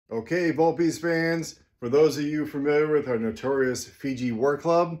Okay, Volpe's fans, for those of you familiar with our notorious Fiji War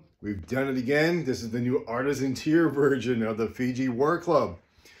Club, we've done it again. This is the new Artisan tier version of the Fiji War Club.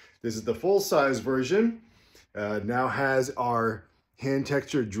 This is the full-size version. Now has our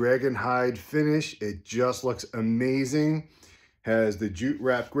hand-textured dragon hide finish. It just looks amazing. Has the jute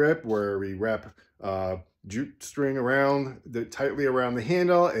wrap grip where we wrap jute string tightly around the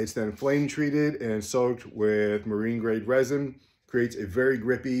handle. It's then flame treated and soaked with marine grade resin. Creates a very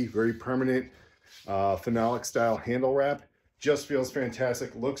grippy, very permanent phenolic style handle wrap. Just feels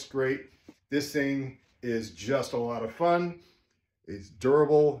fantastic, looks great. This thing is just a lot of fun. It's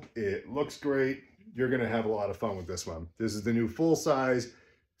durable, it looks great. You're gonna have a lot of fun with this one. This is the new full-size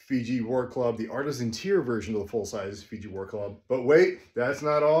Fiji War Club, the Artisan tier version of the full-size Fiji War Club. But wait, that's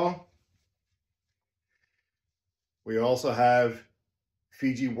not all. We also have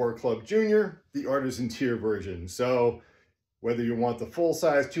Fiji War Club Junior, the Artisan tier version. So whether you want the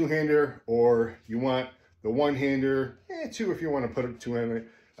full-size two-hander or you want the one-hander, two if you want to put it two-hander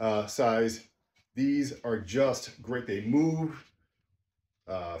size, these are just great. They move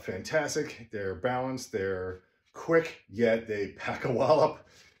fantastic. They're balanced, they're quick, yet they pack a wallop.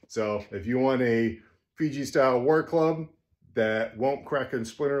 So if you want a Fiji-style war club that won't crack and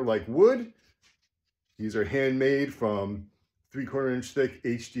splinter like wood, these are handmade from 3/4 inch thick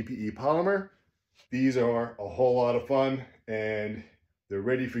HDPE polymer. These are a whole lot of fun, and they're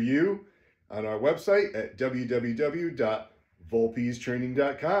ready for you on our website at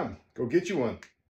www.volpestraining.com. Go get you one.